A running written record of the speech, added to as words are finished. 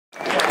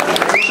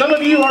Some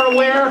of you are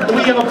aware that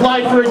we have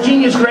applied for a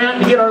Genius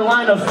Grant to get our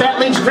line of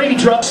Phatlynx gravy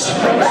trucks.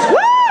 Woo!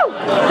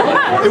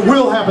 It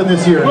will happen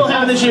this year. It will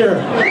happen this year.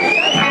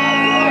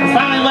 We're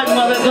finally letting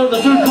go to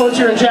the food courts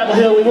here in Chapel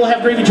Hill. We will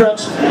have gravy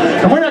trucks.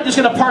 And we're not just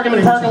going to park them in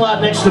a parking lot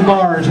next to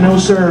bars. No,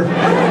 sir.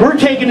 We're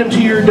taking them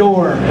to your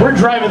door. We're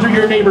driving through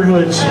your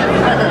neighborhoods.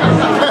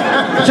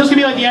 It's just going to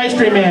be like the ice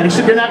cream man,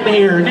 except you're not going to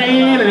hear.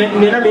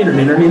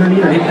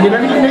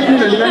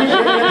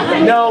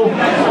 No,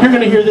 you're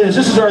going to hear this.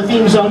 This is our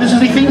theme song. This is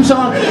the theme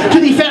song to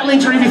the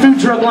Phatlynx Gravy Food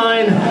Truck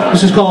line.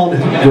 This is called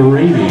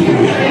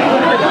Gravy.